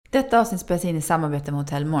Detta avsnitt spelas in i samarbete med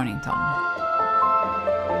Hotell Mornington.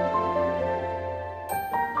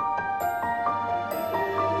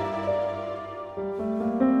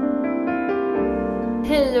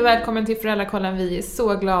 Hej och välkommen till Föräldrakollen. Vi är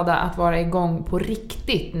så glada att vara igång på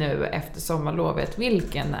riktigt nu efter sommarlovet.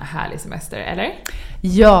 Vilken härlig semester, eller?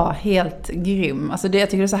 Ja, helt grym. Alltså jag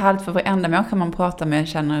tycker det är så härligt för varenda människa man pratar med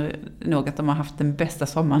känner nog att de har haft den bästa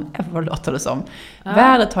sommaren ever, låter det som. Ja.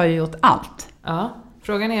 Vädret har ju gjort allt. Ja,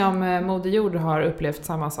 frågan är om Moder Jord har upplevt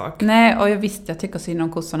samma sak. Nej, och jag tycker synd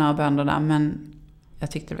om kossorna och bönderna, men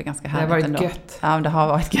jag tyckte det var ganska härligt ändå. Det har varit gött. Ja, det har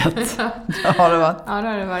varit gött. Det har det varit. Ja, det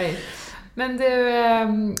har det varit. Men du,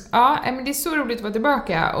 men det är så roligt att vara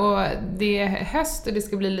tillbaka och det är höst och det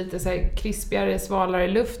ska bli lite så här krispigare, svalare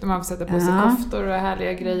luft och man får sätta på sig koftor och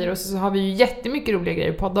härliga grejer och så har vi ju jättemycket roliga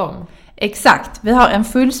grejer på dem. Exakt, vi har en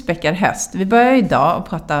fullspäckad höst. Vi börjar idag att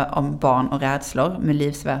prata om barn och rädslor med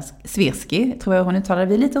Liv Svirsky. Tror jag hon uttalade,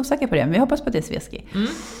 vi är lite osäkra på det, men vi hoppas på att det är Svirsky.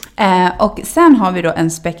 Och sen har vi då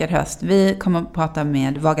en späckad höst. Vi kommer att prata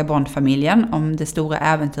med Vagabondfamiljen om det stora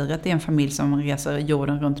äventyret. Det är en familj som reser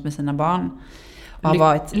jorden runt med sina barn. Och har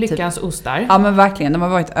varit Lyckans ostar. Ja, men verkligen, de har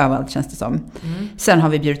varit överallt känns det som. Sen har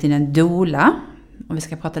vi bjudit in en doula. Och vi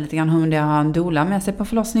ska prata lite grann om det har en doula med sig på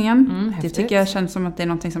förlossningen. Det tycker jag känns som att det är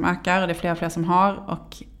någonting som ökar och det är fler och fler som har.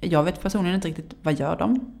 Och jag vet personligen inte riktigt vad gör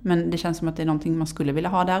de. Men det känns som att det är någonting man skulle vilja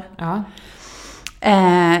ha där. Ja.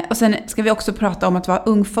 Och sen ska vi också prata om att vara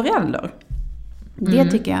ung förälder. Det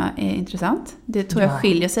tycker jag är intressant. Det tror jag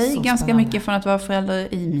skiljer sig ganska mycket från att vara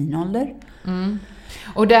förälder i min ålder.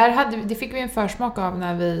 Och det fick vi en försmak av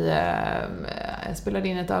när vi spelade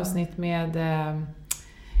in ett avsnitt med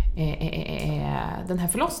den här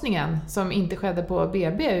förlossningen som inte skedde på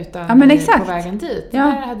BB utan på vägen dit. Ja.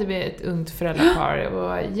 Där hade vi ett ungt föräldrapar. Det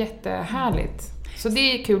var jättehärligt. Så det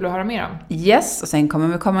är kul att höra mer om. Yes, och sen kommer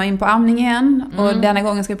vi komma in på amning igen. Och denna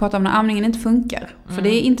gången ska vi prata om när amningen inte funkar. För det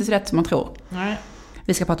är inte så lätt som man tror. Nej.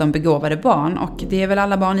 Vi ska prata om begåvade barn. Och det är väl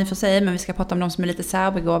alla barn i och för sig. Men vi ska prata om de som är lite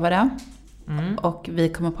särbegåvade. Och vi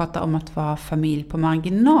kommer att prata om att vara familj på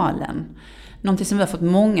marginalen. Någonting som vi har fått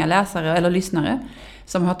många läsare eller lyssnare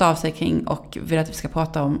som har hört av sig kring och vill att vi ska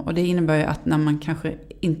prata om. Och det innebär ju att när man kanske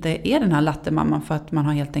inte är den här lattemamman för att man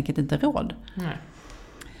har helt enkelt inte råd. Nej.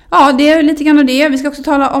 Ja, det är lite grann av det. Vi ska också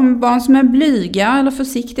tala om barn som är blyga eller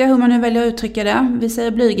försiktiga, hur man nu väljer att uttrycka det. Vi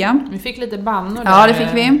säger blyga. Vi fick lite bannor där. Ja, det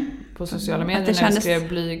fick vi. På sociala medier när vi skrev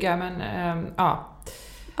blyga, men ja.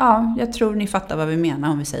 Ja, jag tror ni fattar vad vi menar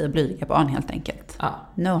om vi säger blyga barn helt enkelt. Ja.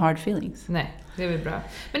 No hard feelings. Nej, det är väl bra.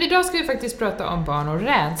 Men idag ska vi faktiskt prata om barn och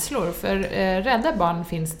rädslor. För rädda barn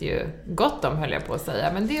finns det ju gott om, höll jag på att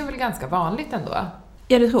säga. Men det är väl ganska vanligt ändå.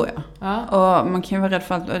 Ja, det tror jag. Ja. Och man kan ju vara rädd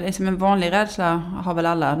för att liksom en vanlig rädsla har väl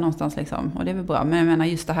alla någonstans liksom. Och det är väl bra. Men jag menar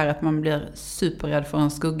just det här att man blir superrädd för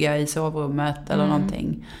en skugga i sovrummet eller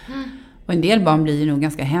någonting. Och en del barn blir ju nog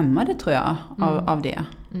ganska hämmade tror jag av det.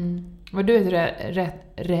 Var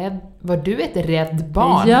du ett rädd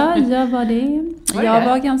barn? Ja, jag var det. Jag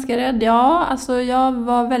var ganska rädd. Ja, alltså jag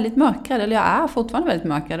var väldigt mörkrädd. Eller jag är fortfarande väldigt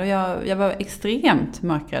mörkrädd. Och jag var extremt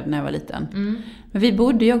mörkrädd när jag var liten. Men vi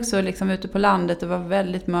bodde ju också liksom ute på landet och var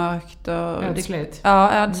väldigt mörkt. Och ödsligt.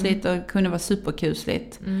 Ödsligt och kunde vara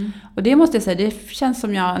superkusligt. Och det måste jag säga, det känns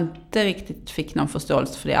som jag inte riktigt fick någon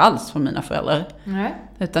förståelse för det alls från mina föräldrar. Nej.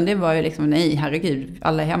 Utan det var ju liksom, nej herregud,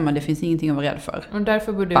 alla är hemma, det finns ingenting att vara rädd för. Och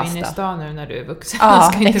därför bor du inne i stan nu när du är vuxen.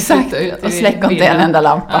 Ja, exakt. Ut och släcker inte en enda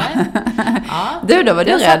lampa. Ja. Du då, var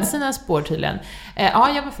du rädd? Det har satt sina spår tydligen. Ja,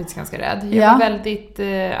 jag var faktiskt ganska rädd. Jag var väldigt,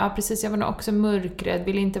 precis, jag var nog också mörkrädd,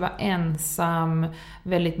 ville inte vara ensam,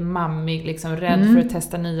 väldigt mammig, liksom rädd för att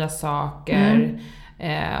testa nya saker.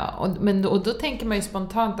 Och då tänker man ju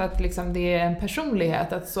spontant att liksom det är en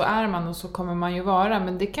personlighet, att så är man och så kommer man ju vara,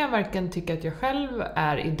 men det kan jag varken tycka att jag själv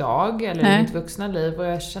är idag eller i mitt vuxna liv, och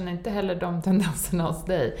jag känner inte heller de tendenserna hos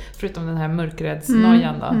dig, förutom den här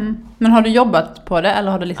mörkräddsnojan då. Men har du jobbat på det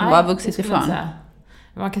eller har du liksom bara vuxit ifrån?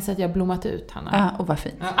 Man kan säga att jag har blommat ut, Hanna. Ja, och vad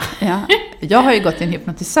fint. Ja. Jag har ju gått till en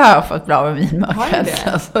hypnotisör för att bli av med min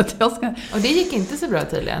mörkrädsla. Och det gick inte så bra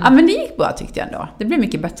tydligen. Ja, men det gick bra tyckte jag ändå. Det blev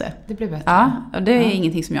mycket bättre. Det blev bättre. Ja, och det är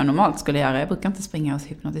ingenting som jag normalt skulle göra. Jag brukar inte springa hos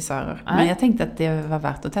hypnotisörer. Men jag tänkte att det var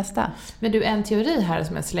värt att testa. Men du, en teori här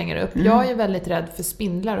som jag slänger upp. Jag är väldigt rädd för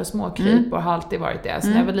spindlar och småkryp och har alltid varit det. Så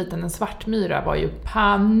när jag var liten, en svartmyra var ju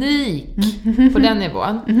panik på den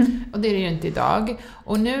nivån. Och det är det ju inte idag.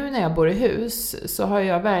 Och nu när jag bor i hus så har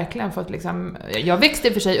jag verkligen fått liksom, jag växte i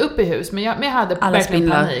och för sig upp i hus, men jag hade alla verkligen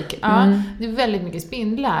spindlar. Panik. Ja, det är väldigt mycket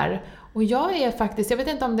spindlar. Och jag är faktiskt, jag vet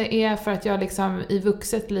inte om det är för att jag liksom i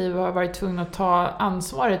vuxet liv har varit tvungen att ta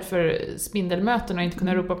ansvaret för spindelmöten och inte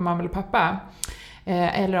kunna ropa på mamma eller pappa.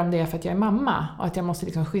 Eller om det är för att jag är mamma och att jag måste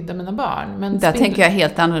liksom skydda mina barn. Men där tänker jag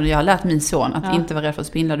helt annorlunda. Jag har lärt min son att inte vara rädd för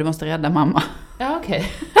spindlar. Du måste rädda mamma. Ja,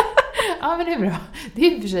 okej. Ja, men det är bra. Det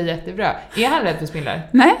är i och för sig jättebra. Är han rädd för spindlar?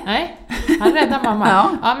 Nej. Han räddar mamma.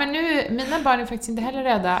 Ja, men nu, mina barn är faktiskt inte heller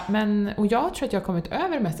rädda. Och jag tror att jag har kommit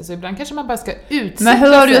över det mesta. Så ibland kanske man bara ska utsätta sig. Men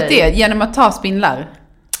hur har du gjort det? Genom att ta spindlar?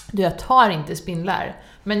 Jag tar inte spindlar.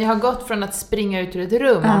 Men jag har gått från att springa ut ur ett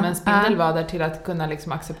rum om en spindel var där till att kunna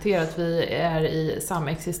liksom acceptera att vi är i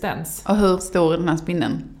samexistens. Och hur stor är den här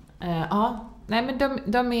spindeln? Nej, men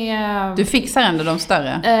de är... Du fixar ändå de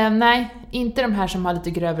större? Nej, inte de här som har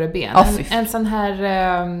lite grövre ben. En sån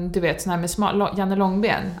här, du vet, sån här med Janne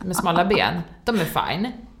Långben, med smala ben. De är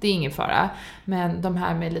fine, det är ingen fara. Men de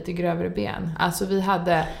här med lite grövre ben. Alltså vi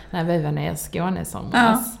hade, när vi var nere i Skåne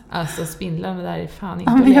somras, alltså spindlarna där är fan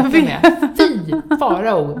inte att leka med. Fy,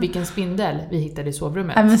 farao, vilken spindel vi hittade i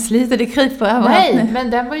sovrummet. Ja, men sliter det kryper över. Nej, men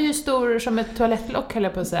den var ju stor som ett toalettlock, höll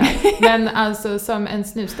jag på att säga. Men alltså som en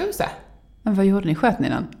snusdosa. Men vad gjorde ni? Sköt ni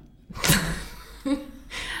den?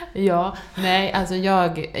 Ja, nej, alltså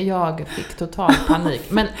jag fick total panik.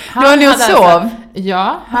 Men han hade sov?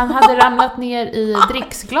 Han hade ramlat ner i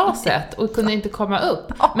dricksglaset och kunde inte komma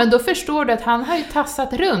upp. Men då förstår du att han har ju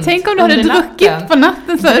tassat runt. Tänk om du hade druckit på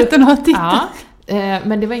natten så utan att ha tittat. Ja.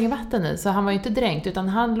 Men det var ingen vatten i, så han var ju inte dränkt, utan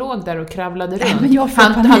han låg där och kravlade runt.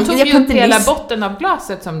 Men han tog ju upp hela botten av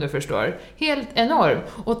glaset, som du förstår. Helt enorm.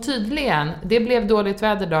 Och tydligen, det blev dåligt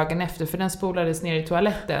väder dagen efter, för den spolades ner i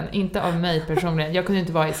toaletten. Inte av mig personligen. Jag kunde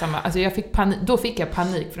inte vara i samma... Alltså jag fick panik, då fick jag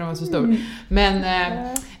panik för den var så stor. Men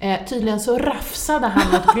tydligen så rafsade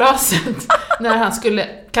han mot glaset när han skulle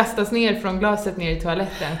kastas ner från glaset ner i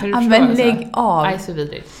toaletten. Kan du förstå? Men lägg av. Nej, så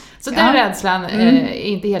vidrigt. Så den rädslan är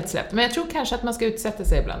inte helt släppt. Men jag tror kanske att man ska utsätta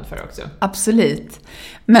sig ibland för också. Absolut.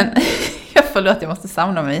 Men förlåt, jag måste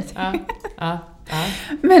samla mig. Ja.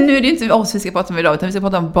 Men nu är det ju inte oss vi ska prata om idag, utan vi ska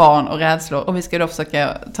prata om barn och rädslor. Och vi ska då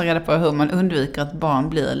försöka ta reda på hur man undviker att barn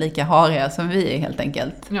blir lika hariga som vi är, helt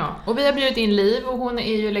enkelt. Ja, och vi har bjudit in Liv, och hon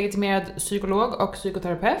är ju legitimerad psykolog och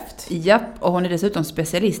psykoterapeut. Japp, och hon är dessutom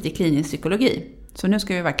specialist i klinisk psykologi. Så nu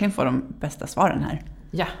ska vi verkligen få de bästa svaren här.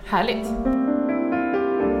 Ja, härligt.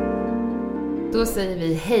 Då säger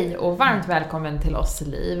vi hej och varmt välkommen till oss,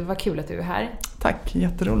 Liv. Vad kul att du är här. Tack,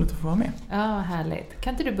 jätteroligt att få vara med. Ja, härligt.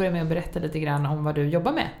 Kan inte du börja med att berätta lite grann om vad du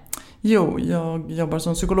jobbar med? Jo, jag jobbar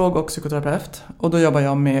som psykolog och psykoterapeut. Och då jobbar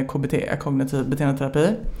jag med KBT, kognitiv beteendeterapi.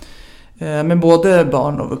 Med både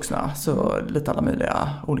barn och vuxna, så lite alla möjliga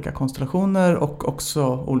olika konstellationer och också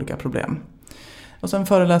olika problem. Och sen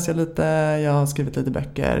föreläser jag lite, jag har skrivit lite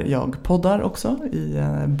böcker, jag poddar också i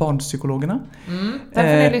Barnpsykologerna.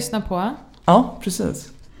 Där får ni lyssna på. Ja,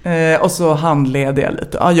 precis. Och så handleder jag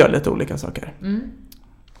lite, gör lite olika saker.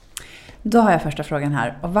 Då har jag första frågan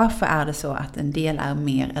här. Och varför är det så att en del är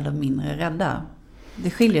mer eller mindre rädda? Det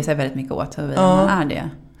skiljer sig väldigt mycket åt hur man är det.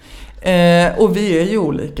 Och vi är ju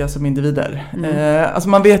olika som individer. Alltså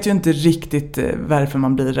man vet ju inte riktigt varför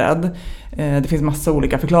man blir rädd. Det finns massa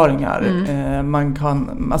olika förklaringar.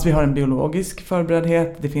 Alltså vi har en biologisk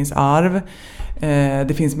förberedhet, det finns arv,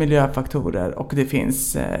 det finns miljöfaktorer och det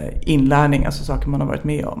finns inlärning, alltså saker man har varit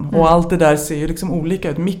med om. Och allt det där ser ju liksom olika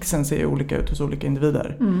ut, mixen ser ju olika ut hos olika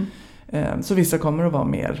individer. Så vissa kommer att vara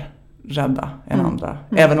mer rädda än andra.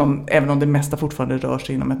 Även om det mesta fortfarande rör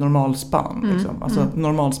sig inom ett normalspann. Liksom. Alltså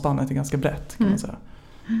normalspannet är ganska brett, kan man säga.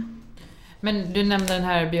 Men du nämnde den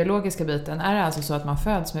här biologiska biten. Är det alltså så att man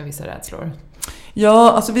föds med vissa rädslor?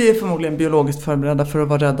 Ja, alltså vi är förmodligen biologiskt förberedda för att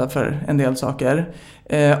vara rädda för en del saker.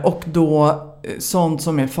 Och då sånt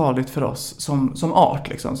som är farligt för oss som art,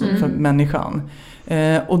 liksom, som för människan.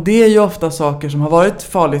 Och det är ju ofta saker som har varit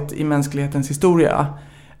farligt i mänsklighetens historia.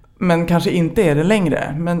 Men kanske inte är det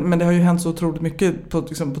längre. Men det har ju hänt så otroligt mycket. På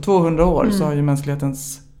 200 år så har ju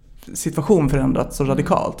mänsklighetens situation förändrats så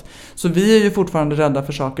radikalt. Så vi är ju fortfarande rädda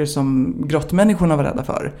för saker som grottmänniskorna var rädda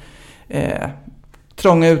för.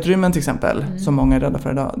 Trånga utrymmen till exempel, som många är rädda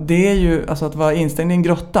för idag. Det är ju, alltså att vara instängd i en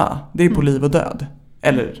grotta, det är på liv och död.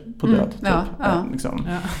 Eller på död, typ. Liksom.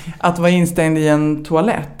 Att vara instängd i en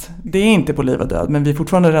toalett, det är inte på liv och död, men vi är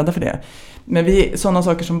fortfarande rädda för det. Men vi, sådana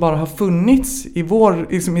saker som bara har funnits i vår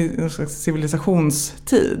liksom i en slags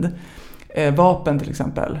civilisationstid. Vapen till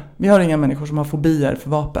exempel. Vi har inga människor som har fobier för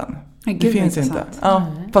vapen. Det finns inte. Ja,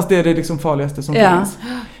 fast det är det liksom farligaste som finns.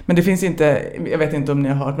 Men det finns inte, jag vet inte om ni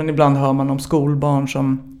har hört, men ibland hör man om skolbarn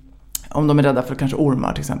som, om de är rädda för kanske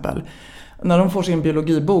ormar till exempel. När de får sin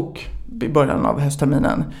biologibok i början av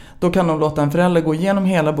höstterminen, då kan de låta en förälder gå igenom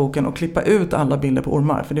hela boken och klippa ut alla bilder på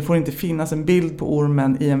ormar. För det får inte finnas en bild på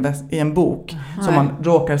ormen i en bok som man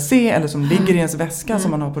råkar se eller som ligger i ens väska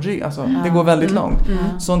som man har på rygg. Alltså, det går väldigt långt.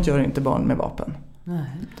 Sånt gör inte barn med vapen. Nej.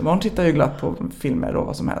 Barn tittar ju glatt på filmer och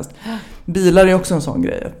vad som helst. Bilar är också en sån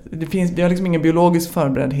grej. Vi har liksom ingen biologisk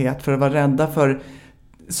förberedhet för att vara rädda för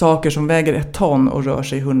saker som väger 1 ton och rör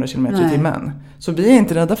sig 100 km i timmen. Så vi är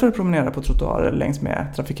inte rädda för att promenera på trottoarer längs med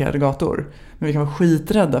trafikerade gator. Men vi kan vara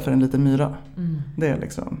skiträdda för en liten myra. Det är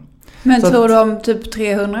liksom... Men tror du om typ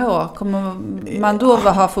 300 år kommer man då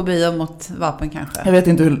ha fobier mot vapen kanske? Jag vet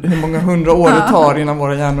inte hur många 100 år det tar innan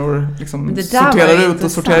våra hjärnor liksom sorterar ut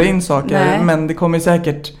och sorterar in saker. Nej. Men det kommer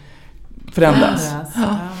säkert förändras.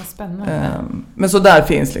 Ja, vad spännande. Men så där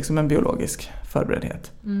finns liksom en biologisk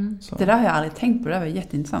förberedhet. Det där har jag aldrig tänkt på, det var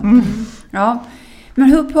jätteintressant. Ja. Men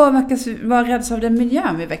hur påverkas vara rädd av den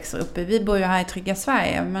miljön vi växer upp i? Vi bor ju här i trygga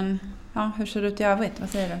Sverige, men hur ser det ut i övrigt? Vad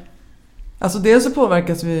säger du? Alltså dels så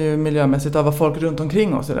påverkas vi ju miljömässigt av vad folk runt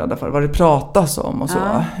omkring oss är rädda för, vad det pratas om och så.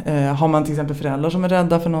 Har man till exempel föräldrar som är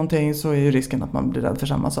rädda för någonting så är ju risken att man blir rädd för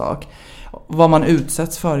samma sak. Vad man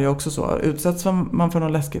utsätts för är också så. Utsätts man för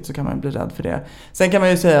något läskigt så kan man bli rädd för det. Sen kan man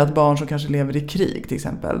ju säga att barn som kanske lever i krig till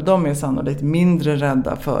exempel, de är sannolikt mindre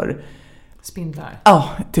rädda för spindlar. Ja,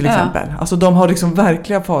 till exempel. Alltså de har liksom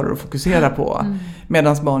verkliga faror att fokusera på.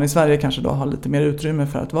 Medan barn i Sverige kanske då har lite mer utrymme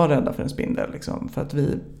för att vara rädda för en spindel. Liksom. För att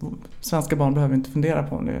svenska barn behöver inte fundera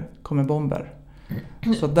på om det kommer bomber.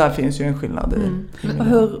 Så där finns ju en skillnad i. Och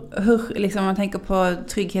hur liksom, man tänker på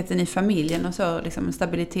tryggheten i familjen och så, liksom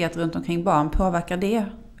stabilitet runt omkring barn, påverkar det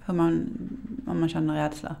om man känner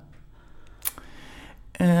rädsla?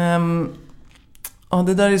 Ja,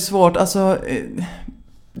 det där är svårt. Alltså...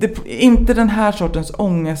 inte den här sortens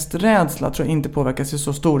ångesträdsla tror jag inte påverkas i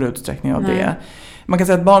så stor utsträckning av det. Man kan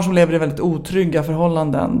säga att barn som lever i väldigt otrygga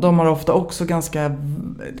förhållanden, de har ofta också ganska,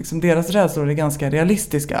 liksom deras rädslor är ganska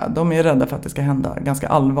realistiska. De är rädda för att det ska hända ganska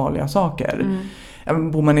allvarliga saker.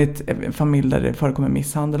 Bor man i en familj där det förekommer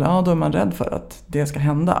misshandel, då är man rädd för att det ska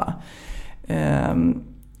hända.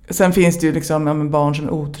 Sen finns det ju liksom, barn som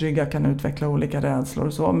är otrygga kan utveckla olika rädslor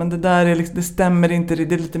och så. Men det där är liksom, det stämmer inte.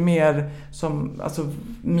 Det är lite mer som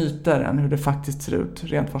myter än hur det faktiskt ser ut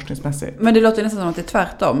rent forskningsmässigt. Men det låter nästan som att det är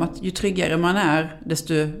tvärtom. Att ju tryggare man är,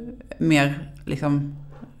 desto mer liksom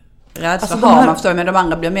rädsla har man, förstår, men de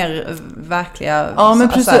andra blir mer verkliga. Ja, men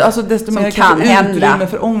precis. Alltså, desto mer kan utrymme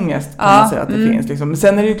för ångest kan man säga att det finns. Liksom. Men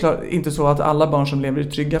sen är det ju klart inte så att alla barn som lever i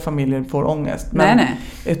trygga familjer får ångest. Men,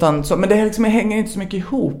 men det liksom hänger inte så mycket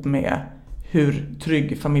ihop med hur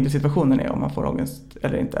trygg familjesituationen är, om man får ångest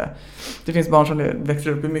eller inte. Det finns barn som växer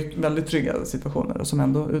upp i väldigt trygga situationer och som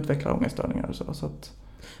ändå utvecklar ångeststörningar och så att...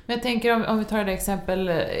 Men jag tänker om vi tar det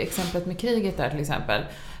exemplet med kriget där till exempel.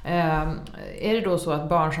 Är det då så att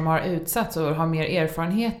barn som har utsatts och har mer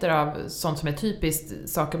erfarenheter av sånt som är typiskt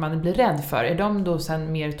saker man blir rädd för, är de då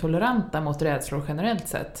sen mer toleranta mot rädslor generellt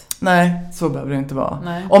sett? Nej, så behöver det inte vara.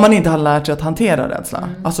 Nej. Om man inte har lärt sig att hantera rädsla.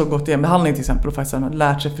 Alltså gått i en behandling till exempel och faktiskt har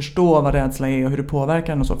lärt sig förstå vad rädsla är och hur det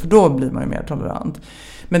påverkar och så. För då blir man ju mer tolerant.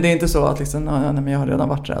 Men det är inte så att liksom, nej, men jag har redan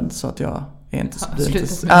varit rädd så att jag är inte så...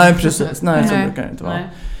 Nej, precis. Nej, så brukar det inte vara.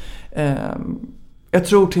 Jag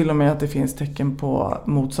tror till och med att det finns tecken på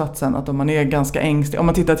motsatsen, att om man är ganska ängslig, om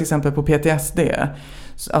man tittar till exempel på PTSD,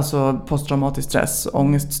 alltså posttraumatisk stress,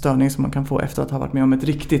 ångeststörning som man kan få efter att ha varit med om ett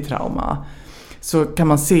riktigt trauma, så kan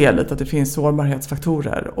man se lite att det finns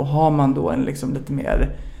sårbarhetsfaktorer, och har man då en liksom lite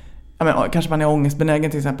mer, kanske man är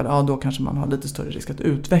ångestbenägen till exempel, då kanske man har lite större risk att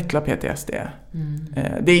utveckla PTSD.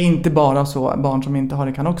 Det är inte bara så, barn som inte har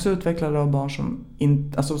det kan också utveckla det, och barn som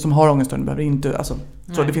som har ångeststörning behöver inte,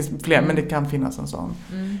 så det finns fler, men det kan finnas en sån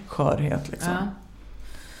skörhet liksom.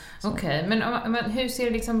 Okej, men hur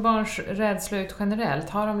ser liksom barns rädsla ut generellt?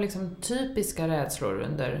 Har de liksom typiska rädslor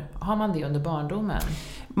har man det under barndomen?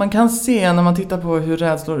 Man kan se när man tittar på hur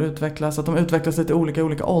rädslor utvecklas, att de utvecklas lite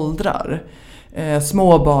olika åldrar.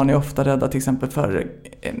 Små barn är ofta rädda till exempel för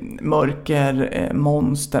mörker,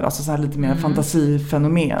 monster, alltså så här lite mer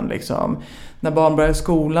fantasifenomen liksom. När barn börjar i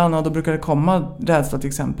skolan, då brukar det komma rädsla till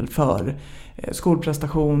exempel för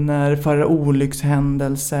skolprestationer, för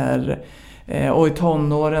olyckshändelser, och i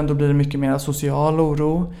tonåren då blir det mycket mer social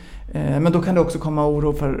oro. Men då kan det också komma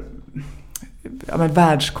oro för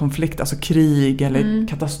världskonflikt, alltså krig eller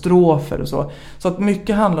katastrofer och så. Så att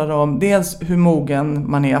mycket handlar om dels hur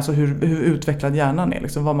mogen man är, alltså hur utvecklad hjärnan är,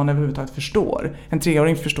 liksom, vad man överhuvudtaget förstår. En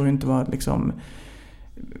 3-åring förstår ju inte vad liksom,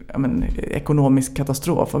 ekonomisk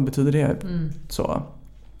katastrof, vad betyder det? Så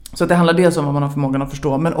att det handlar dels om vad man har förmågan att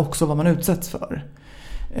förstå, men också vad man utsätts för.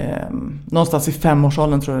 Någonstans i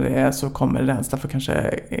 5-årsåldern tror jag det är, så kommer rädsla för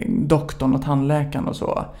kanske doktorn och tandläkaren och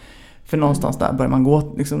så. För någonstans där börjar man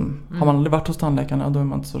gå, liksom, har man aldrig varit hos tandläkaren, då är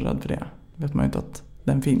man inte så rädd för det. Vet man ju inte att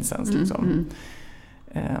den finns ens. Liksom.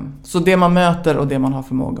 Så det man möter och det man har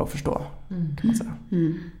förmåga att förstå, kan man säga.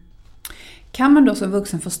 Kan man då som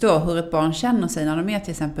vuxen förstå hur ett barn känner sig när de är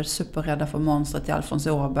till exempel superrädda för monstret i Alfons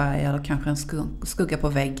Åberg eller kanske en skugga på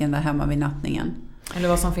väggen där hemma vid nattningen? Eller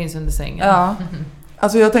vad som finns under sängen. Ja.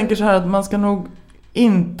 Alltså jag tänker så här att man ska nog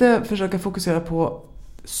inte försöka fokusera på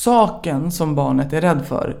saken som barnet är rädd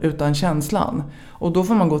för utan känslan. Och då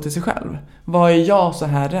får man gå till sig själv. Vad är jag så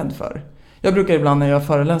här rädd för? Jag brukar ibland när jag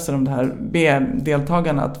föreläser om det här be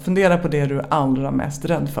deltagarna att fundera på det du är allra mest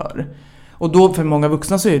rädd för. Och då för många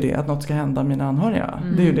vuxna så är det att något ska hända mina anhöriga.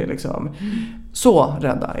 Det är ju det liksom. Så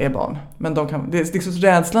rädda är barn. Men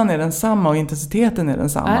rädslan är densamma och intensiteten är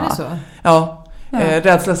densamma. Är det så? Ja.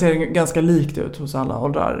 Rädsla ser ganska likt ut hos alla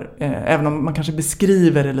åldrar. Även om man kanske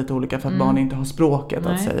beskriver det lite olika för att barn inte har språket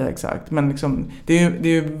att säga exakt. Men liksom, det är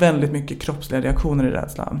ju väldigt mycket kroppsliga reaktioner i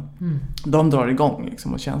rädslan. De drar igång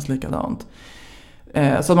liksom och känns likadant.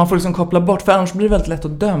 Så att man får liksom koppla bort, för annars blir det väldigt lätt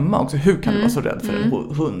att döma också. Hur kan du vara så rädd för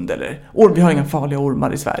en hund? Eller vi har inga farliga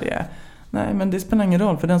ormar i Sverige. Nej, men det spelar ingen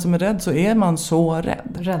roll. För den som är rädd så är man så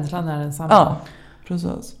rädd. Rädslan är densamma. Ja,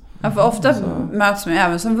 precis. Ja, för ofta möts man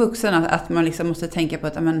även som vuxen att man liksom måste tänka på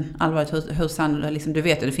att men, allvarligt, hur sannolikt, liksom, du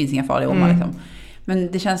vet att det finns inga farliga ormar. Liksom.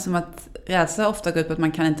 Men det känns som att rädsla ofta går ut på att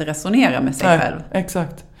man kan inte resonera med sig själv.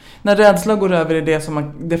 Exakt. När rädsla går över i det som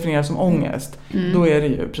man definierar som ångest, då är det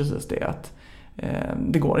ju precis det att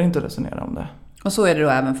det går inte att resonera om det. Och så är det då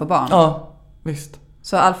även för barn? Ja, visst.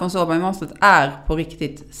 Så Alfons Åberg-monstret är på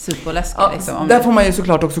riktigt superläskigt. Ja, liksom, där får man ju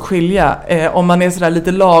såklart också skilja. Om man är sådär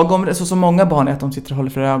lite lagom, så som många barn är att de sitter och håller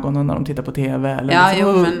för ögonen när de tittar på tv. Eller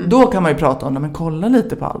liksom, då kan man ju prata om det, men kolla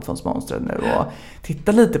lite på Alfons-monstret nu och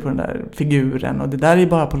titta lite på den där figuren. Och det där är ju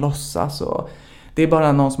bara på låtsas och det är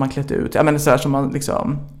bara någon som har klätt ut. Ja, men sådär som man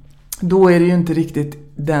liksom, då är det ju inte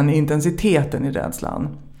riktigt den intensiteten i rädslan.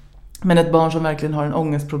 Men ett barn som verkligen har en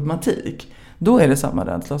ångestproblematik, då är det samma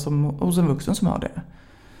rädsla som hos en vuxen som har det.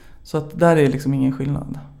 Så att där är liksom ingen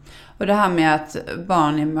skillnad. Och det här med att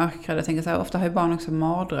barn är mörkrädda, jag tänker så här, ofta har ju barn också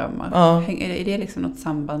mardrömmar. Ja. Är det liksom något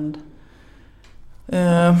samband?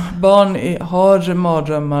 Barn har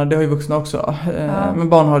mardrömmar, det har ju vuxna också. Men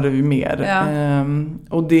barn har det ju mer. Ja.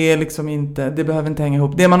 Och det är liksom inte, det behöver inte hänga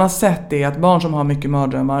ihop. Det man har sett är att barn som har mycket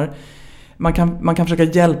mardrömmar, man kan försöka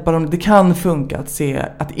hjälpa dem. Det kan funka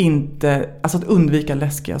att undvika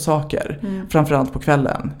läskiga saker. Framförallt på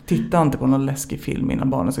kvällen. Titta inte på någon läskig film innan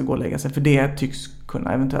barnen ska gå och lägga sig. För det tycks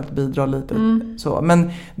kunna eventuellt bidra lite. Så.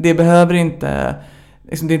 Men det behöver inte,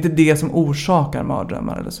 liksom, det är inte det som orsakar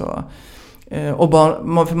mardrömmar eller så. Och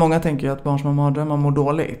för många tänker ju att barn som har mardrömmar mår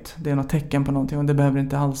dåligt. Det är något tecken på någonting och det behöver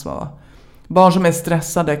inte alls vara. Barn som är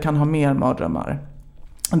stressade kan ha mer mardrömmar.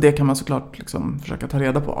 Det kan man såklart liksom försöka ta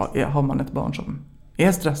reda på. Har man ett barn som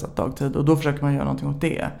är stressat dagtid, och då försöker man göra någonting åt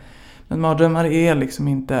det. Men mardrömmar är liksom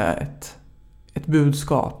inte ett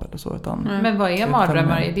budskap eller så. Utan men vad är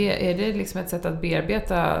mardrömmar? Är det liksom ett sätt att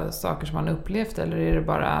bearbeta saker som man upplevt, eller är det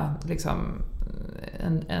bara liksom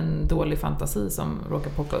en dålig fantasi som råkar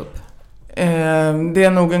poppa upp? Det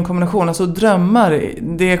är nog en kombination. Alltså drömmar,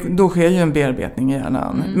 då sker ju en bearbetning i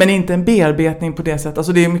hjärnan. Men inte en bearbetning på det sättet.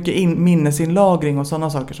 Alltså det är mycket minnesinlagring och sådana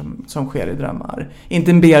saker som sker i drömmar.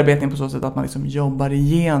 Inte en bearbetning på så sätt att man liksom jobbar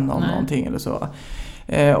igenom någonting eller så.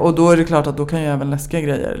 Och då är det klart att då kan ju även läskiga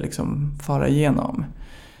grejer liksom fara igenom.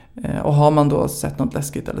 Och har man då sett något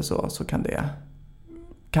läskigt eller så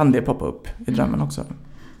kan det poppa upp i drömmen också.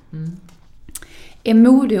 Är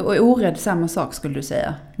modig och orädd samma sak, skulle du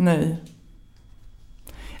säga? Nej.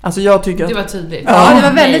 Alltså jag tycker att... Det var tydligt. Ja, det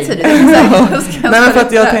var väldigt tydligt. Nej, men för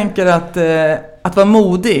att jag tänker att vara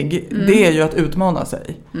modig, det är ju att utmana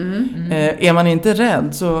sig. Är man inte rädd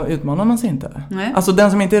så utmanar man sig inte. Nej. Alltså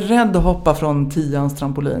den som inte är rädd att hoppa från 10:ans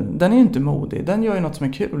trampolin, den är ju inte modig. Den gör ju något som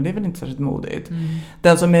är kul, det är väl inte särskilt modigt.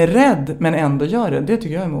 Den som är rädd men ändå gör det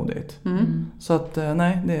tycker jag är modigt. Så att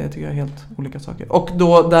nej, det tycker jag är helt olika saker. Och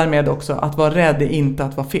då därmed också, att vara rädd är inte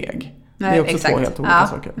att vara feg. Nej, det är också exakt. 2 helt olika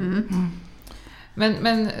saker.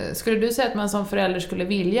 Men skulle du säga att man som förälder skulle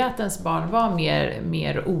vilja att ens barn var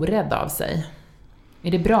mer orädd av sig?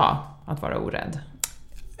 Är det bra att vara orädd?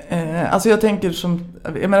 Alltså jag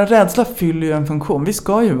tänker rädsla fyller ju en funktion. Vi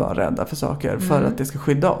ska ju vara rädda för saker för att det ska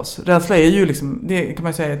skydda oss. Rädsla är ju liksom, det kan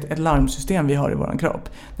man säga, ett larmsystem vi har i våran kropp.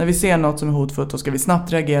 När vi ser något som är hotfullt så ska vi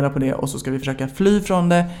snabbt reagera på det och så ska vi försöka fly från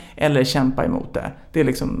det eller kämpa emot det. Det är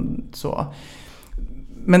liksom så.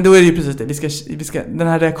 Men då är det ju precis det. Den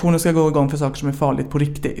här reaktionen ska gå igång för saker som är farligt på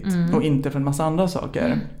riktigt och inte för en massa andra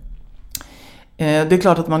saker. Det är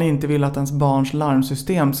klart att man inte vill att ens barns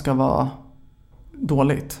larmsystem ska vara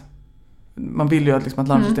dåligt. Man vill ju att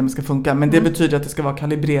larmsystemet ska funka, men det betyder att det ska vara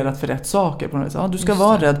kalibrerat för rätt saker. På något vis. Ja, du ska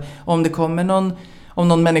vara rädd. Om det kommer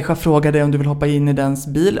någon människa frågar dig om du vill hoppa in i dens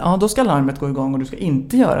bil, ja, då ska larmet gå igång och du ska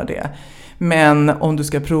inte göra det. Men om du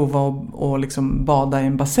ska prova och liksom bada i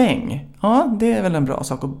en bassäng, ja, det är väl en bra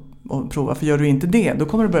sak att prova. För gör du inte det, då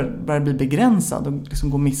kommer du börja bli begränsad och liksom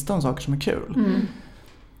gå miste om saker som är kul.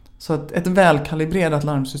 Så att ett välkalibrerat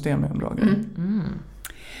larmsystem är en bra grej.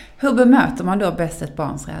 Hur bemöter man då bäst ett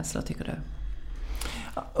barns rädsla, tycker du?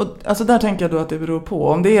 Alltså där tänker jag då att det beror på.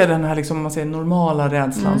 Om det är den här liksom, man säger, normala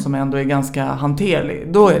rädslan som ändå är ganska hanterlig,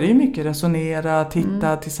 då är det ju mycket resonera,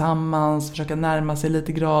 titta tillsammans, försöka närma sig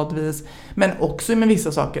lite gradvis. Men också med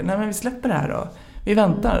vissa saker, nej men vi släpper det här då. Vi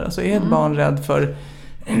väntar. Alltså är ett barn rädd för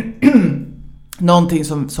någonting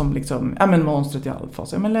som liksom, ja men monstret i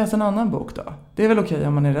alfas, ja men läs en annan bok då. Det är väl okej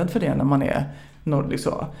om man är rädd för det när man är nordisk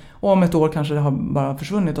så. Och om ett år kanske det har bara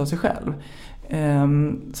försvunnit av sig själv.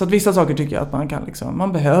 Så att vissa saker tycker jag att man kan liksom,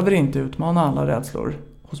 man behöver inte utmana alla rädslor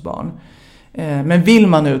hos barn. Men vill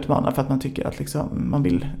man utmana för att man tycker att liksom, man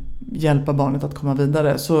vill hjälpa barnet att komma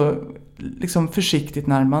vidare, så liksom försiktigt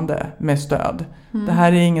närmande med stöd. Det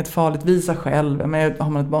här är inget farligt, visa själv. Men har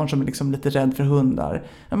man ett barn som är liksom lite rädd för hundar,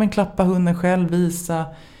 ja men klappa hunden själv, visa,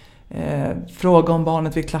 fråga om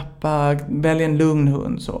barnet vill klappa, välj en lugn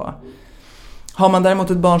hund så. Har man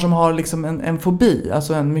däremot ett barn som har liksom en fobi,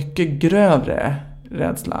 alltså en mycket grövre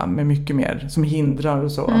rädsla med mycket mer som hindrar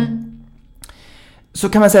och så. Så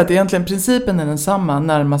kan man säga att egentligen principen är densamma,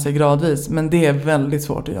 närma sig gradvis, men det är väldigt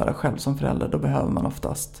svårt att göra själv som förälder. Då behöver man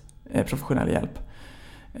oftast professionell hjälp.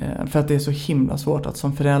 För att det är så himla svårt att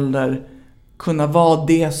som förälder kunna vara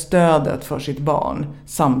det stödet för sitt barn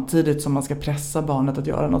samtidigt som man ska pressa barnet att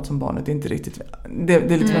göra något som barnet inte riktigt vill. Det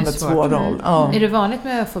är lite väldigt svår roll. Ja. Är det vanligt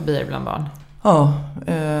med fobier bland barn? Ja,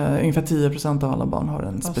 ungefär 10% av alla barn har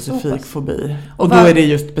en specifik fobi. Och då är det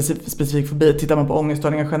just specifik fobi. Tittar man på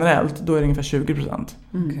ångeststörningar generellt, då är det ungefär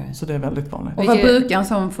 20%. Så det är väldigt vanligt. Och vad brukar en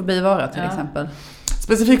sån fobi vara till exempel?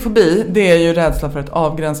 Specifik fobi, det är ju rädsla för ett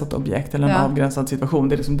avgränsat objekt eller en avgränsad situation.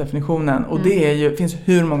 Det är liksom definitionen. Och det är ju, finns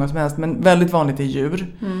hur många som helst, men väldigt vanligt är djur.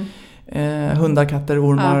 Hundar, katter,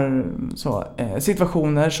 ormar, så.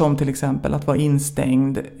 Situationer som till exempel att vara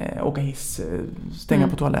instängd, åka hiss, stänga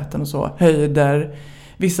på toaletten och så. Höjder,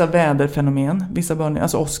 vissa väderfenomen, vissa barn,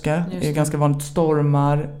 alltså åska är ganska vanligt,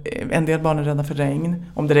 stormar, en del barn är rädda för regn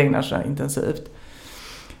om det regnar så intensivt.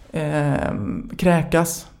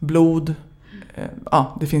 Kräkas, blod,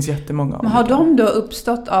 ja, det finns jättemånga. Men har de då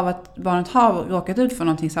uppstått av att barnet har råkat ut för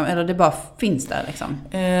någonting eller det bara finns där liksom?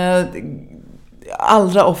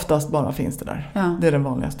 Allra oftast bara finns det där. Ja. Det är den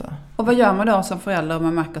vanligaste. Och vad gör man då som förälder om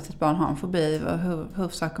man märker att sitt barn har en fobi? Hur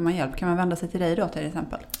söker man hjälp? Kan man vända sig till dig då till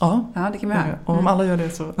exempel? Ja, det kan man göra. Och om alla gör det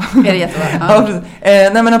så... är det jättebra? Ja, precis.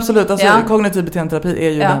 Nej men absolut, alltså, kognitiv beteendeterapi är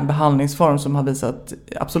ju den behandlingsform som har visat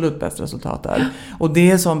absolut bäst resultat där. Och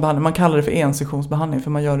det är som behandling, man kallar det för ensessionsbehandling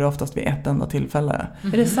för man gör det oftast vid ett enda tillfälle.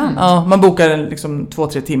 Är det sant? Ja, man bokar liksom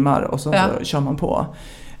 2-3 timmar och så kör man på.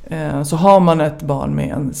 Så har man ett barn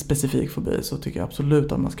med en specifik fobi så tycker jag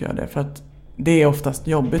absolut att man ska göra det. För att det är oftast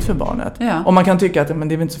jobbigt för barnet. Ja. Och man kan tycka att men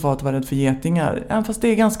det är inte så farligt att vara rädd för getingar. Även fast det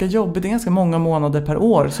är ganska jobbigt. Det är ganska många månader per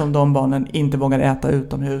år som de barnen inte vågar äta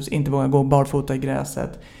utomhus. Inte vågar gå barfota i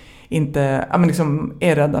gräset. Inte, liksom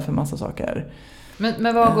är rädda för massa saker.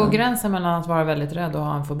 Men vad går gränsen mellan att vara väldigt rädd och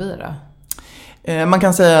ha en fobi då? Man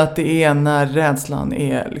kan säga att det är när rädslan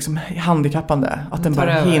är liksom handikappande. Att den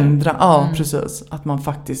bara hindrar. Ja, precis. Att man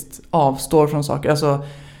faktiskt avstår från saker. Alltså,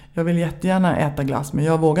 jag vill jättegärna äta glass, men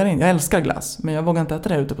jag vågar inte. Jag älskar glass, men jag vågar inte äta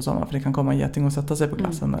det ute på sommaren. För det kan komma en geting och sätta sig på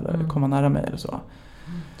glassen eller komma nära mig eller så.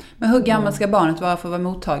 Men hur gammal ska barnet vara för att vara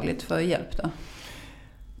mottagligt för hjälp då?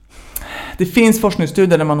 Det finns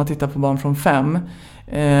forskningsstudier där man har tittat på barn från 5.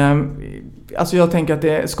 Alltså jag tänker att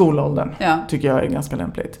det är skolåldern tycker jag är ganska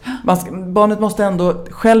lämpligt. Barnet måste ändå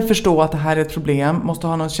själv förstå att det här är ett problem. Måste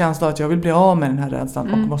ha någon känsla av att jag vill bli av med den här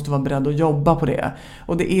rädslan och måste vara beredd att jobba på det.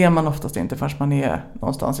 Och det är man oftast inte förrän man är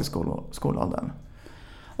någonstans i skolåldern.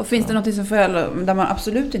 Och finns det något som förälder där man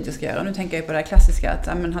absolut inte ska göra? Nu tänker jag på det här klassiska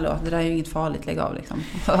att men hallå, det där är ju inget farligt, lägg av liksom.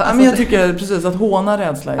 Ja, men jag tycker precis att håna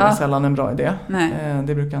rädsla är sällan en bra idé.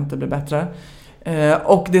 Det brukar inte bli bättre.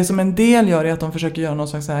 Och det som en del gör är att de försöker göra någon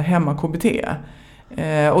slags så här hemma-KBT.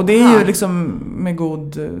 Och det är ju liksom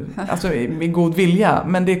med god vilja.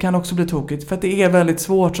 Men det kan också bli tokigt. För att det är väldigt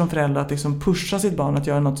svårt som förälder att liksom pusha sitt barn att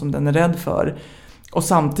göra något som den är rädd för. Och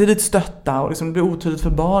samtidigt stötta och liksom det blir otydligt för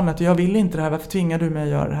barnet. Jag vill inte det här, varför tvingar du mig att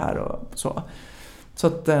göra det här? Och så. Så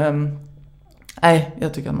att,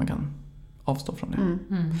 jag tycker att man kan avstå från det.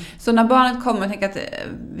 Så när barnet kommer, tänk att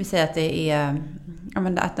vi säger att det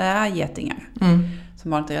är getingar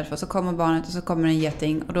som barnet är rädd för. Så kommer barnet och så kommer en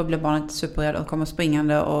geting och då blir barnet superrädd och kommer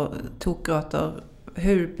springande och tokgråter.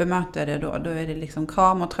 Hur bemöter det då? Då är det liksom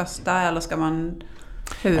kram och trösta eller ska man...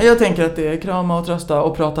 Hur? Jag tänker att det är krama och trösta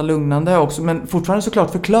och prata lugnande också. Men fortfarande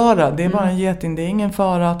såklart förklara. Det är bara en geting, det är ingen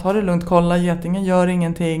fara. Ta det lugnt, kolla, getingen gör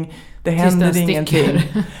ingenting. Det händer ingenting.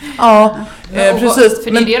 Ja, precis.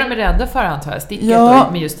 För det är det de är rädda för, antar jag.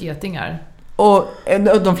 Sticket med just getingar. Och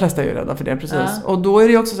de flesta är ju rädda för det, precis. Ja. Och då är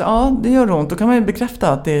det ju också så, det gör ont. Då kan man ju bekräfta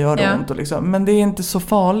att det gör ont. Och liksom. Men det är inte så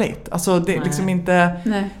farligt. Alltså det är liksom inte...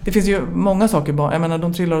 Nej. Det finns ju många saker bara. Jag menar,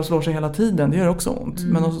 de trillar och slår sig hela tiden. Det gör också ont.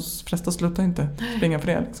 Men de flesta slutar inte springa för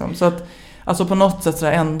det. Liksom. Så att, alltså på något sätt så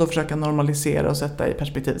där, ändå försöka normalisera och sätta i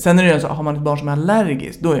perspektiv. Sen är det ju så, har man ett barn som är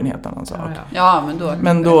allergiskt, då är det en helt annan sak. Ja,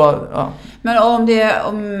 men då... Ja. Men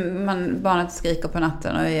om barnet skriker på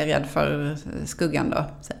natten och är rädd för skuggan då,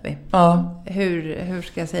 säger vi. Ja. Hur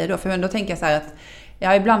ska jag säga då? För då tänker jag så här att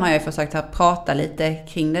ibland har jag försökt att prata lite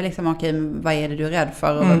kring det. Liksom, okej, vad är det du är rädd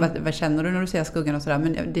för? Och vad känner du när du ser skuggan och sådär?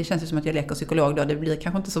 Men det känns ju som att jag leker psykolog då. Det blir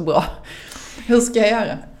kanske inte så bra. Hur ska jag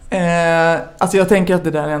göra? Alltså jag tänker att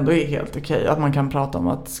det där ändå är helt okej. Att man kan prata om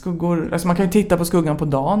att skuggor... Alltså man kan ju titta på skuggan på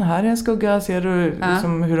dagen. Här är en skugga, ser du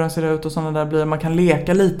liksom hur den ser ut och sådana där blir. Man kan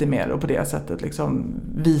leka lite mer och på det sättet liksom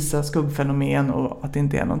visa skuggfenomen och att det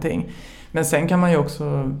inte är någonting. Men sen kan man ju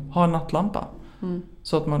också ha en nattlampa.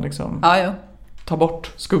 Så att man liksom tar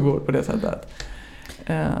bort skuggor på det sättet.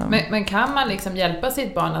 Men kan man liksom hjälpa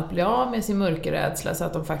sitt barn att bli av med sin mörkerrädsla så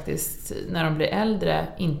att de faktiskt, när de blir äldre,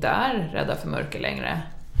 inte är rädda för mörker längre?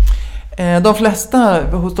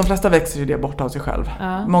 Hos de flesta växer ju det bort av sig själv.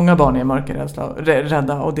 Många barn är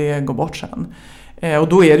mörkerrädda och det går bort sen. Och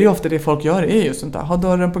då är det ju ofta det folk gör är just sånt där. Ha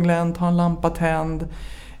dörren på glänt, ha en lampa tänd,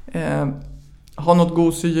 ha något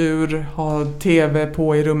gosedjur, ha tv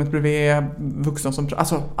på i rummet bredvid, vuxna som...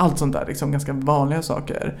 Alltså allt sånt där, liksom ganska vanliga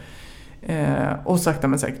saker. Och sakta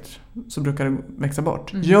men säkert så brukar det växa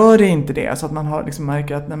bort. Gör det inte det så att man har liksom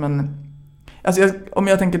märker att alltså om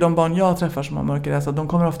jag tänker de barn jag träffar som har mörkerrädsla, de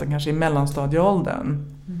kommer ofta kanske i mellanstadieåldern.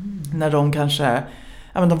 När de kanske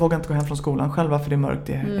de vågar inte gå hem från skolan själva för det är mörkt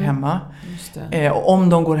hemma. Just det. Och om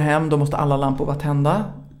de går hem då måste alla lampor vara tända.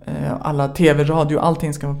 Alla tv, radio,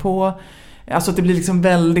 allting ska vara på. Alltså det blir liksom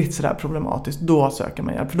väldigt sådär problematiskt. Då söker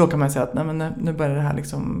man hjälp. För då kan man säga att nu börjar det här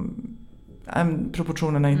liksom...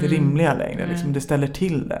 proportionerna är inte rimliga längre. Liksom, det ställer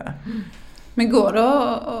till det. Men går det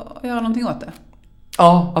att göra någonting åt det?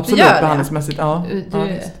 Ja, absolut. Behandlingsmässigt. Ja.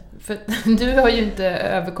 För du har ju inte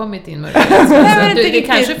överkommit din mörkerrädsla. Det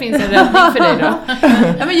kanske finns en räddning för dig då.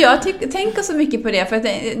 Ja, men jag tänker så mycket på det. För att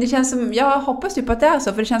det känns som, jag hoppas ju på att det är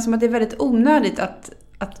så. För det känns som att det är väldigt onödigt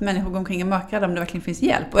att människor går omkring och mörkrädda om det verkligen finns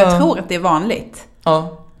hjälp. Och jag tror att det är vanligt.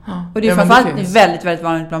 Ja. Och det är framförallt väldigt, väldigt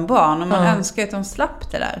vanligt bland barn. Och man önskar att de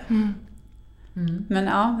slapp det där. Men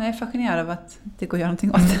jag är fascinerad av att det går att göra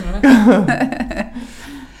någonting åt det.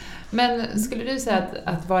 Men skulle du säga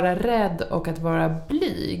att vara rädd och att vara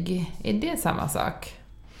blyg, är det samma sak?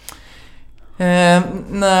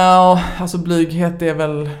 Alltså blyghet är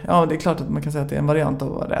väl... Ja, det är klart att man kan säga att det är en variant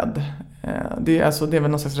av att vara rädd. Det är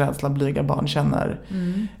väl någon slags rädsla blyga barn känner.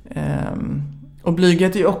 Och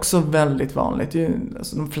blyghet är ju också väldigt vanligt.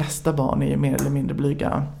 Alltså de flesta barn är ju mer eller mindre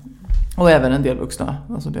blyga. Och även en del vuxna,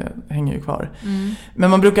 alltså det hänger ju kvar. Men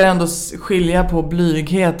man brukar ändå skilja på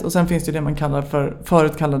blyghet och sen finns det man kallar för,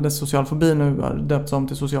 förut kallades social fobi, nu har döpts om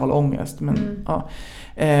till social ångest. Men,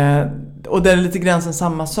 och där är lite gränsen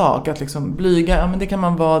samma sak, att liksom blyga, men det kan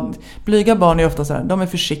man vara, blyga barn är ofta så här, de är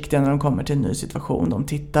försiktiga när de kommer till en ny situation, de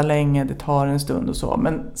tittar länge, det tar en stund och så,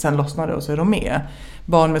 men sen lossnar det och så är de med.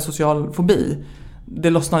 Barn med social fobi, det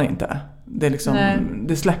lossnar inte. Det, liksom,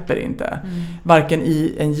 det släpper inte. Varken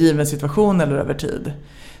i en given situation eller över tid.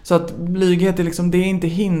 Så att blyghet är, liksom, det är inte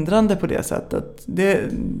hindrande på det sättet.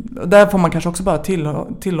 Där får man kanske också bara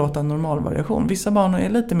tillåta en normal variation. Vissa barn är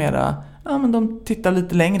lite mera... Ja, men de tittar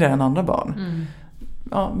lite längre än andra barn.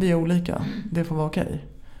 Ja, vi är olika. Det får vara okej.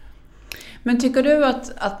 Men tycker du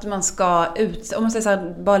att man ska om man säger så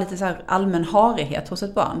här, bara lite så här allmän harighet hos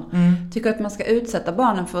ett barn. Tycker du att man ska utsätta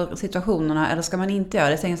barnen för situationerna eller ska man inte göra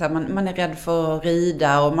det? Så här, man är rädd för att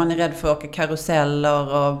rida och man är rädd för att åka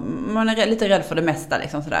karuseller och man är lite rädd för det mesta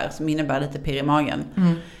liksom sådär, som innebär lite pirr i magen.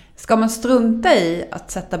 Ska man strunta i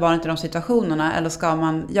att sätta barnet i de situationerna eller ska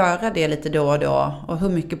man göra det lite då och då? Och hur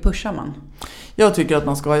mycket pushar man? Jag tycker att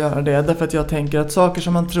man ska göra det därför att jag tänker att saker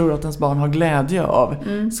som man tror att ens barn har glädje av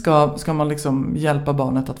ska man liksom hjälpa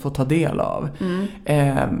barnet att få ta del av.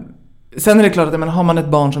 Sen är det klart att har man ett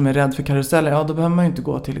barn som är rädd för karuseller, då behöver man ju inte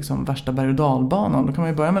gå till liksom värsta berg- och dalbanan. Då kan man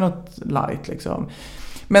ju börja med något light liksom.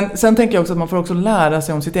 Men sen tänker jag också att man får också lära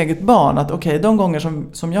sig om sitt eget barn. Att okej, de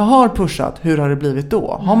gånger som jag har pushat, hur har det blivit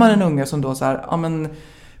då? Har man en unge som då så här,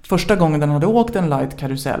 Första gången den hade åkt en light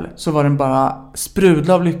karusell så var den bara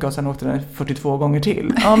sprudla av lycka och sen åkte den 42 gånger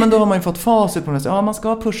till. Ja, men då har man ju fått facit på det. Ja, man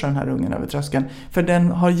ska pusha den här ungen över tröskeln för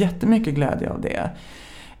den har jättemycket glädje av det.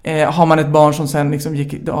 Har man ett barn som sen liksom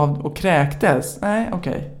gick av och kräktes, nej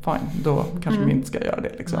okej, fine, då kanske vi inte ska göra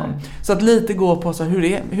det liksom. Så att lite gå på så här,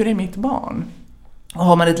 hur är mitt barn? Och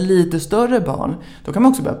har man ett lite större barn, då kan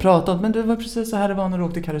man också börja prata om, men det var precis så här det var när du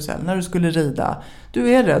åkte karusell, när du skulle rida. Du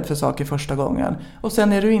är rädd för saker första gången och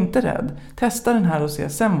sen är du inte rädd. Testa den här och se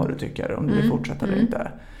sen vad du tycker, om du vill fortsätta eller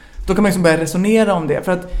inte. Då kan man liksom börja resonera om det,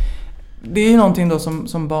 för att det är ju någonting då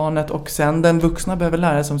som barnet och sen den vuxna behöver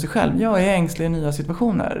lära sig om sig själv. Jag är ängslig i nya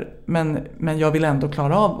situationer, men jag vill ändå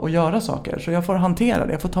klara av att göra saker, så jag får hantera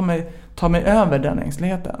det, jag får ta mig över den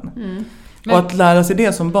ängsligheten. Och att lära sig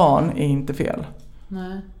det som barn är inte fel.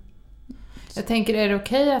 Nej. Jag tänker, är det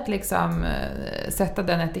okej att liksom sätta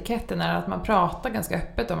den etiketten när att man pratar ganska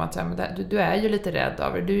öppet om att du är ju lite rädd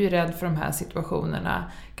av det, du är ju rädd för de här situationerna.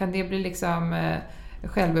 Kan det bli liksom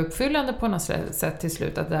självuppfyllande på något sätt till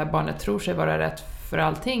slut, att det här barnet tror sig vara rätt för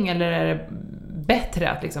allting, eller är det bättre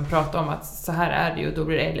att liksom prata om att så här är det ju och då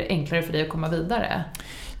blir det enklare för dig att komma vidare?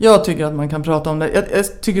 Jag tycker att man kan prata om det.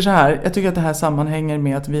 Jag tycker att det här sammanhänger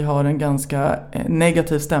med att vi har en ganska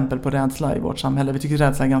negativ stämpel på rädsla i vårt samhälle. Vi tycker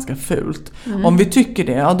rädsla är ganska fult. Om vi tycker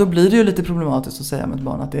det, ja, då blir det ju lite problematiskt att säga med ett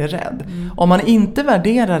barn att det är rädd. Om man inte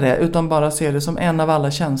värderar det utan bara ser det som en av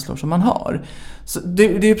alla känslor som man har. Så det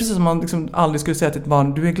är precis som man liksom aldrig skulle säga till ett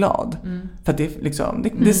barn, du är glad. För att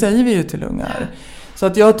det säger vi ju till ungar. Så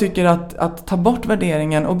att jag tycker att ta bort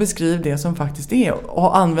värderingen och beskriv det som faktiskt är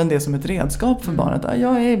och använd det som ett redskap för barnet.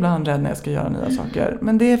 Jag är ibland rädd när jag ska göra nya saker,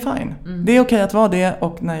 men det är fine. Det är okej att vara det,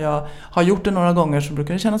 och när jag har gjort det några gånger så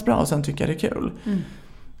brukar det kännas bra och sen tycker jag det är kul.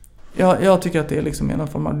 Jag tycker att det är liksom en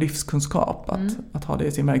form av livskunskap att ha det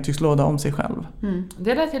i sin verktygslåda om sig själv.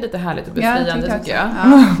 Det lät ju lite härligt och befriande tycker jag.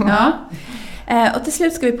 Ja. Och till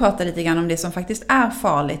slut ska vi prata lite grann om det som faktiskt är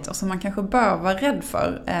farligt och som man kanske bör vara rädd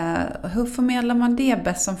för. Hur förmedlar man det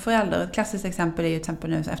bäst som förälder? Ett klassiskt exempel är ju till exempel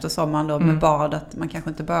nu efter sommaren då med bad, att man kanske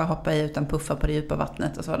inte bör hoppa i utan puffa på det djupa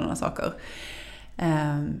vattnet och sådana saker.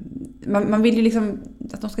 Man vill ju liksom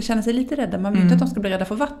att de ska känna sig lite rädda. Man vill inte att de ska bli rädda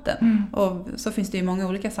för vatten. Och så finns det ju många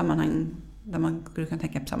olika sammanhang där man skulle kunna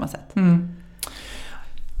tänka på samma sätt.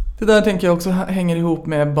 Det där tänker jag också hänger ihop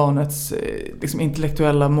med barnets liksom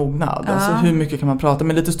intellektuella mognad. Alltså hur mycket kan man prata.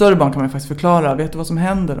 Med lite större barn kan man faktiskt förklara. Vet du vad som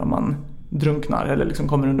händer om man drunknar eller liksom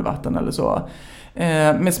kommer under vatten eller så.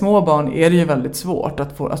 Med små barn är det ju väldigt svårt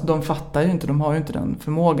att få, alltså de fattar ju inte, de har ju inte den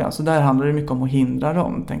förmågan. Så där handlar det mycket om att hindra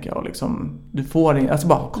dem, tänker jag. Liksom, du får alltså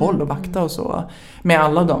bara ha koll och vakta och så. Med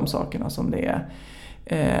alla de sakerna som det är.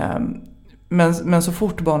 Men så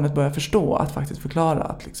fort barnet börjar förstå att faktiskt förklara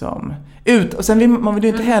att liksom och sen man vill ju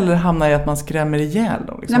inte heller hamna i att man skrämmer ihjäl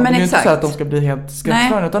dem liksom. Man vill ju inte säga att de ska bli helt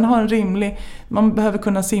skräckslagna, utan ha en rimlig, man behöver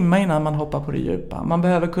kunna simma innan man hoppar på det djupa.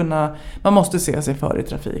 Man måste se sig för i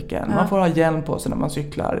trafiken. Man får ha hjälm på sig när man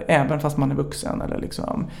cyklar, även fast man är vuxen eller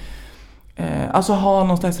liksom. Alltså ha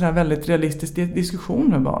någon slags sådär väldigt realistisk diskussion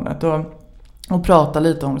med barnet och prata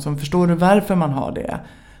lite om liksom, förstår du varför man har det?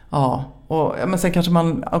 Ja, men sen kanske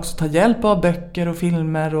man också tar hjälp av böcker och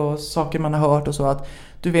filmer och saker man har hört och så, att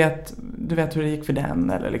du vet hur det gick för den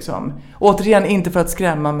eller liksom. Återigen, inte för att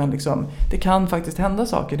skrämma, men liksom, det kan faktiskt hända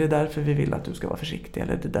saker, det är därför vi vill att du ska vara försiktig,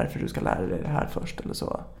 eller det är därför du ska lära dig det här först eller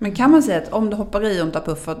så. Men kan man säga att om du hoppar i och inte har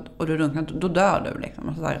puffat och du drunknar, då dör du liksom,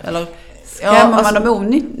 och så där, eller skrämmer man dem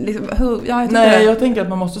onytt liksom, jag tänker att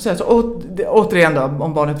man måste säga så. Återigen då,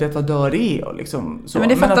 om barnet vet vad dör är och liksom så. Men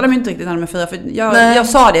det fattar de inte riktigt när de är 4, för jag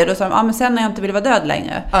sa det, då sa de, men sen när jag inte vill vara död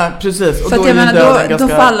längre. Ja, precis. Och så då, då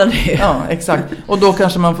faller det ju. Ja, exakt. Och då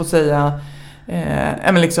kanske man får säga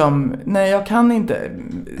men liksom, nej jag kan inte,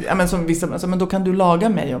 men som vissa, alltså, men då kan du laga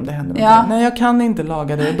mig om det händer någonting. Ja. Nej, jag kan inte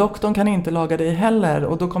laga dig, doktorn kan inte laga dig heller,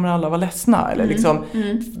 och då kommer alla vara ledsna eller liksom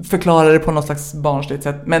förklara det på något slags barnsligt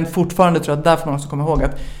sätt, men fortfarande tror jag att där får man också komma ihåg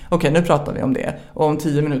att okej, nu pratar vi om det och om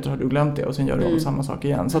 10 minuter har du glömt det och sen gör du om samma sak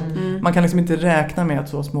igen. Så att man kan liksom inte räkna med att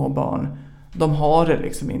så små barn, de har det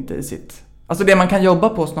liksom inte i sitt. Alltså det man kan jobba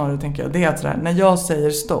på snarare, tänker jag, det är att sådär, när jag säger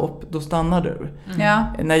stopp, då stannar du.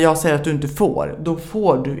 När jag säger att du inte får, då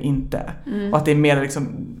får du inte. Och att det är mer liksom,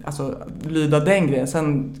 alltså, lyda den grejen.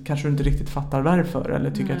 Sen kanske du inte riktigt fattar varför,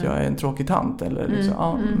 eller tycker att jag är en tråkig tant. Eller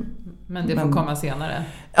liksom, Men det får komma senare.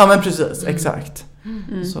 Ja, men precis, exakt.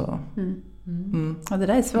 Så. Ja, det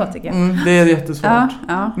där är svårt tycker jag. Det är jättesvårt.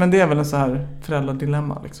 Ja. Men det är väl en så här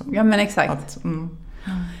föräldradilemma liksom. Ja, men exakt.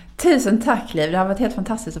 Tusen tack, Liv. Det har varit helt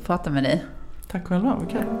fantastiskt att prata med dig. Tack själva,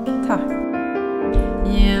 okej. Tack.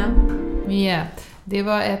 Yeah. Det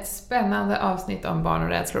var ett spännande avsnitt om barn och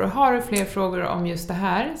rädslor. Och har du fler frågor om just det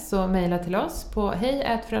här så mejla till oss på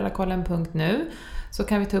hej@föräldrakollen.nu, så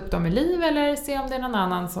kan vi ta upp dem i liv eller se om det är någon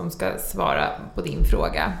annan som ska svara på din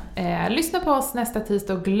fråga. Lyssna på oss nästa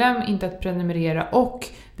tisdag och glöm inte att prenumerera och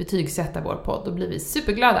betygsätta vår podd. Då blir vi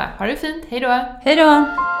superglada. Ha det fint, hej då! Hej då!